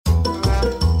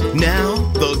Now,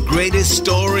 the greatest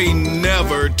story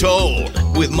never told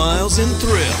with Miles and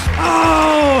Thrill.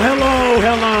 Oh, hello.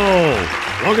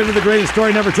 Welcome to the Greatest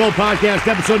Story Never Told podcast,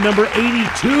 episode number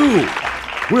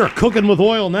 82. We're cooking with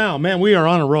oil now. Man, we are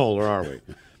on a roll, or are we?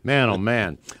 Man, oh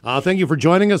man. Thank you for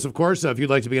joining us, of course. If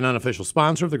you'd like to be an unofficial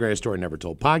sponsor of the Greatest Story Never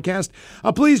Told podcast,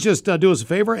 please just do us a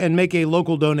favor and make a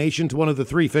local donation to one of the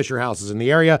 3 Fisher houses in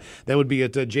the area. That would be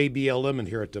at JBLM and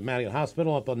here at Mattiot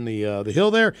Hospital up on the hill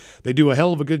there. They do a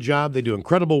hell of a good job. They do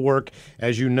incredible work.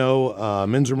 As you know,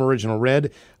 Men's Room Original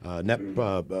Red, net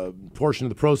portion of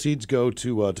the proceeds go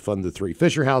to fund the 3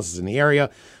 Fisher houses in the area.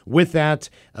 With that,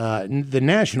 the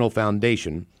National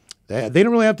Foundation, they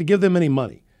don't really have to give them any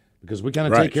money, because we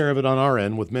kind of take care of it on our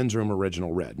end with Men's Room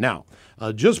Original Red. Now,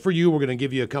 just for you, we're going to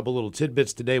give you a couple little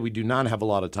tidbits today. We do not have a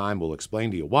lot of time. We'll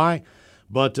explain to you why.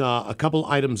 But a couple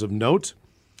items of note.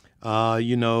 I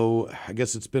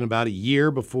guess it's been about a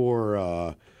year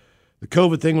before the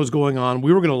COVID thing was going on.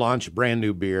 We were going to launch a brand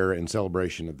new beer in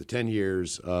celebration of the 10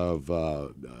 years of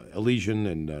Elysian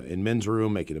and in Men's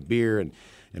Room, making a beer and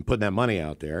putting that money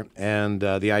out there. And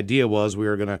the idea was we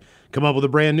were going to come up with a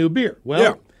brand new beer. Well,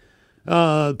 yeah.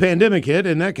 The pandemic hit,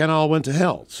 and that kind of all went to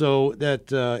hell. So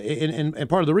that, and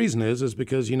part of the reason is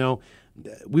because,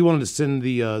 we wanted to send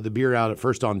the beer out at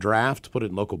first on draft, put it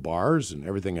in local bars and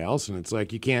everything else. And it's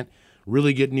like you can't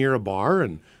really get near a bar,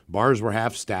 and bars were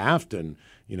half staffed, and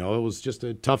it was just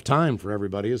a tough time for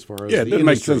everybody as far as it didn't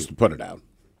make sense to put it out.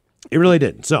 It really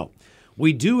didn't. So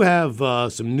we do have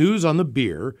some news on the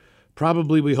beer.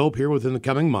 Probably, we hope, here within the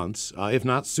coming months, if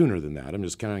not sooner than that. I'm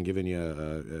just kind of giving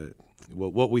you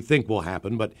what we think will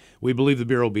happen, but we believe the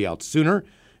beer will be out sooner.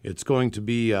 It's going to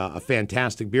be a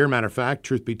fantastic beer. Matter of fact,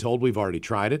 truth be told, we've already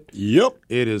tried it. Yep.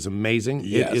 It is amazing.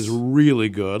 Yes. It is really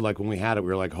good. Like when we had it, we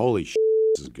were like, holy shit,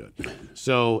 this is good.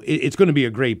 So it's going to be a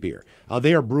great beer.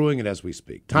 They are brewing it as we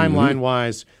speak.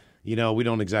 Timeline-wise, we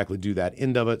don't exactly do that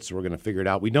end of it, so we're going to figure it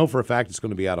out. We know for a fact it's going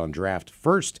to be out on draft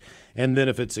first, and then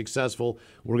if it's successful,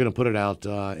 we're going to put it out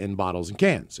in bottles and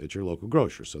cans at your local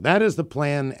grocer. So that is the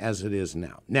plan as it is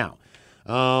now. Now,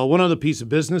 one other piece of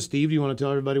business. Steve, do you want to tell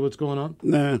everybody what's going on?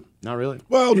 Nah. Not really?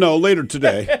 Well, no, later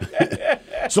today.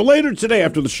 So later today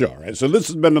after the show, right? So this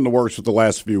has been in the works for the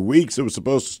last few weeks. It was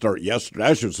supposed to start yesterday.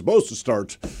 Actually, it was supposed to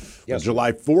start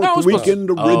July 4th weekend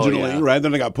originally, right?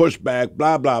 Then it got pushed back,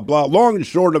 blah, blah, blah. Long and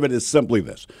short of it is simply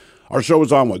this. Our show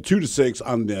is on, 2 to 6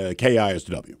 on the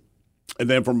KISW. And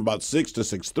then from about 6 to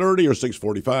 6:30 or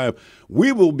 6:45,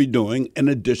 we will be doing an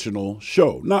additional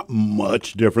show. Not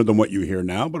much different than what you hear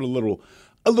now, but a little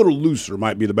looser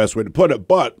might be the best way to put it.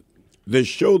 But this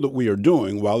show that we are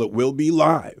doing, while it will be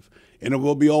live, and it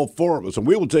will be all 4 of us, and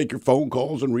we will take your phone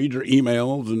calls and read your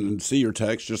emails and see your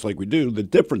texts just like we do. The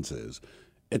difference is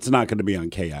it's not going to be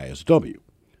on KISW.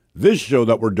 This show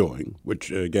that we're doing, which,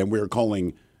 again, we are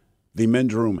calling the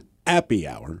Men's Room Appy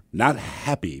Hour, not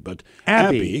happy, but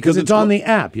appy, because it's on the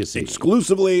app, you see.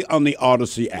 Exclusively on the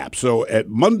Odyssey app. So at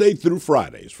Monday through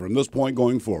Fridays, from this point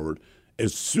going forward,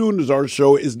 as soon as our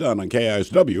show is done on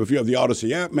KISW, if you have the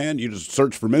Odyssey app, man, you just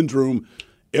search for Men's Room,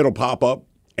 it'll pop up,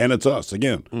 and it's us,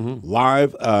 again,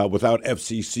 live without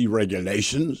FCC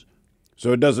regulations.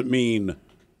 So it doesn't mean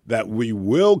that we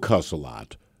will cuss a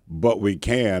lot, but we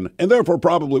can, and therefore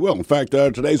probably will. In fact,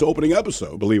 today's opening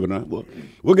episode, believe it or not,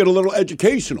 we'll get a little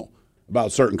educational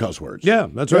about certain cuss words. Yeah,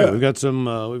 that's right. Yeah. We've got some.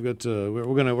 We're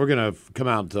gonna come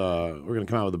out. We're gonna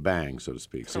come out with a bang, so to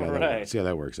speak. See how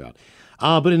that works out.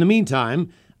 But in the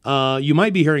meantime, you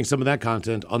might be hearing some of that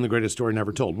content on The Greatest Story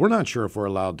Never Told. We're not sure if we're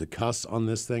allowed to cuss on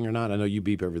this thing or not. I know you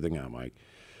beep everything out, Mike.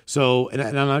 So, and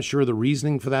I'm not sure the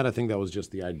reasoning for that. I think that was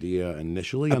just the idea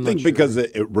initially. I think because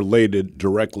it related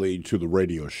directly to the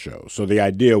radio show. So the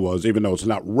idea was, even though it's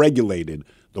not regulated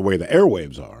the way the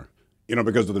airwaves are,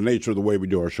 because of the nature of the way we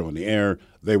do our show on the air,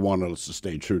 they wanted us to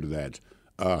stay true to that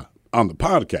on the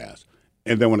podcast.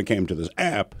 And then when it came to this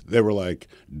app, they were like,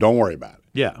 don't worry about it.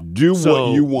 Yeah. Do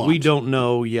what you want. We don't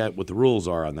know yet what the rules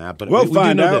are on that. But we'll we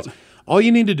find do know out. This. All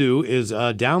you need to do is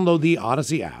download the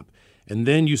Odyssey app, and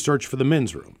then you search for the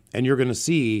Men's Room, and you're going to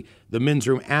see the Men's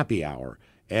Room Appy Hour,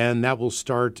 and that will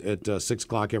start at 6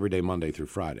 o'clock every day, Monday through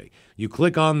Friday. You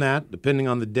click on that, depending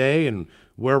on the day and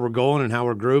where we're going and how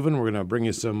we're grooving. We're going to bring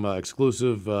you some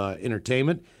exclusive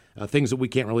entertainment, things that we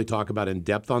can't really talk about in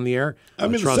depth on the air. I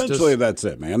mean, essentially, that's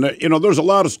it, man. There's a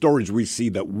lot of stories we see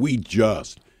that we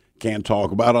just can't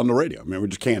talk about on the radio. I mean, we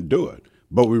just can't do it.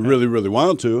 But we really, really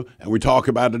want to, and we talk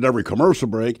about it every commercial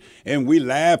break, and we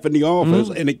laugh in the office,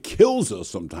 and it kills us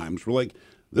sometimes. We're like,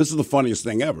 this is the funniest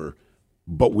thing ever,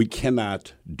 but we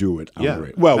cannot do it on the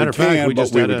radio. Well, Matter we can, fact, we but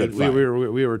just we had would get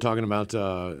fired. we were talking about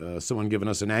someone giving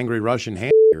us an angry Russian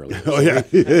hand earlier. Oh, yeah.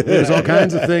 There's all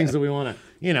kinds of things that we want to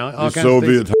You know, all The kinds of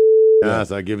Soviet. things.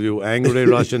 Yes, I give you angry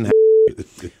Russian.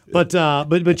 But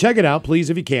check it out,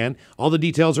 please, if you can. All the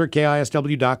details are at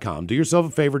KISW.com. Do yourself a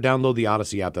favor, download the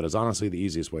Odyssey app. That is honestly the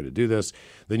easiest way to do this.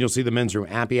 Then you'll see the Men's Room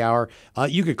Happy Hour.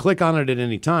 You could click on it at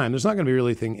any time. There's not going to be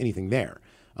really anything there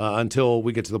until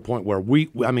we get to the point where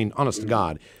honest to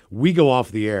God, we go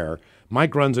off the air.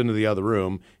 Mike runs into the other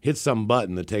room, hits some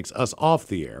button that takes us off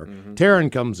the air.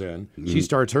 Taryn comes in. She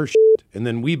starts her shit. And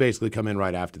then we basically come in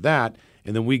right after that.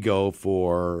 And then we go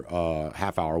for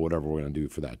half hour, whatever we're going to do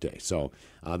for that day. So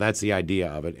that's the idea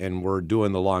of it. And we're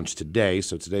doing the launch today.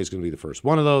 So today's going to be the first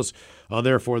one of those.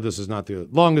 Therefore, this is not the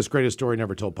longest, greatest story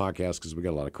never told podcast because we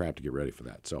got a lot of crap to get ready for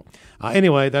that. So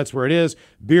anyway, that's where it is.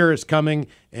 Beer is coming.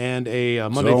 And a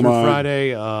Monday through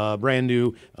Friday, brand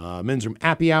new Men's Room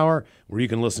Happy Hour where you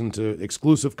can listen to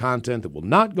exclusive content that will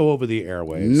not go over the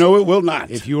airwaves. No, it will not.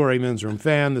 If you are a Men's Room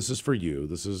fan, this is for you.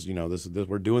 This is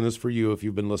we're doing this for you if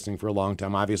you've been listening for a long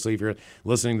time. Obviously, if you're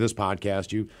listening to this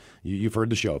podcast, you've heard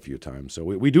the show a few times. So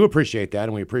we do appreciate that,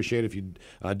 and we appreciate if you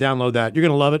download that. You're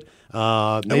going to love it.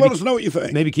 Maybe, let us know what you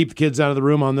think. Maybe keep the kids out of the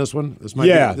room on this one. This might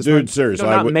seriously.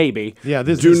 No, not maybe. Yeah,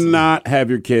 do not have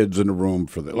your kids in the room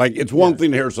for this. Like, it's one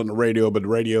thing to hear us on the radio, but the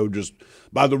radio just,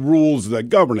 by the rules that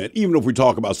govern it, even if we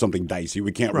talk about something dicey,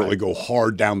 we can't really go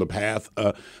hard down the path.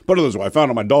 Put it this way, I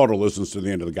found out my daughter listens to the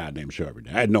end of the goddamn show every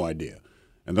day. I had no idea.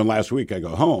 And then last week I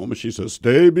go home and she says,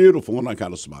 "Stay beautiful," and I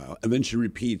kind of smile. And then she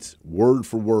repeats word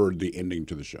for word the ending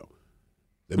to the show.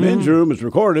 The Men's Room is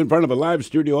recorded in front of a live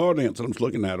studio audience. And I'm just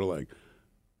looking at her like,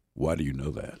 why do you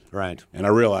know that? Right. And I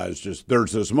realized just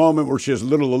there's this moment where she has a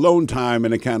little alone time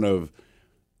and it kind of,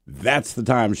 that's the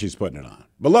time she's putting it on.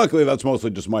 But luckily, that's mostly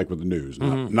just Mike with the news,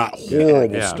 not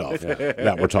horrible stuff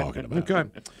that we're talking about. Okay.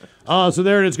 So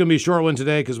there it is. Going to be a short one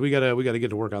today because we gotta get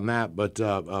to work on that. But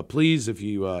please, if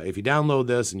you download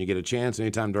this and you get a chance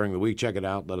anytime during the week, check it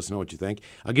out. Let us know what you think.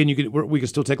 Again, we can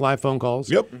still take live phone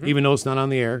calls. Yep. Even though it's not on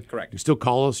the air. Correct. You can still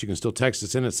call us. You can still text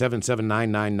us in at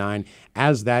 77999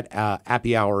 as that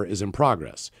happy hour is in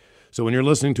progress. So when you're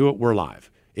listening to it, we're live.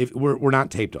 If we're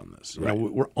not taped on this. You know,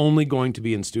 we're only going to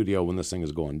be in studio when this thing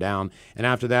is going down. And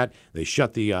after that, they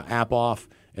shut the app off,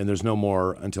 and there's no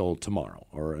more until tomorrow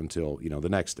or until the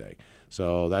next day.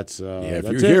 So that's if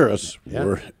that's you hear it. us,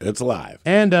 it's live.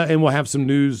 And we'll have some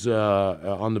news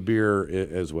on the beer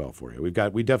as well for you. We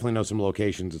definitely know some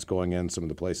locations it's going in, some of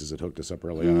the places that hooked us up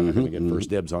early on. I'm going to get first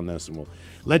dibs on this, and we'll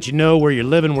let you know where you're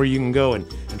living, where you can go and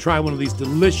try one of these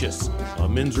delicious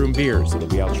Men's Room beers that'll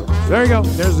be out shortly. So there you go.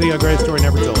 There's the greatest story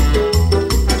never told.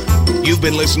 You've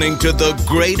been listening to The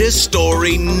Greatest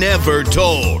Story Never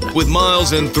Told with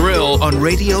Miles and Thrill on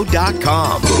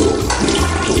radio.com.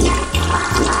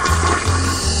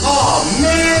 Oh,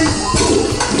 man!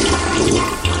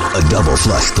 A Double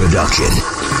Flush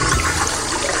production.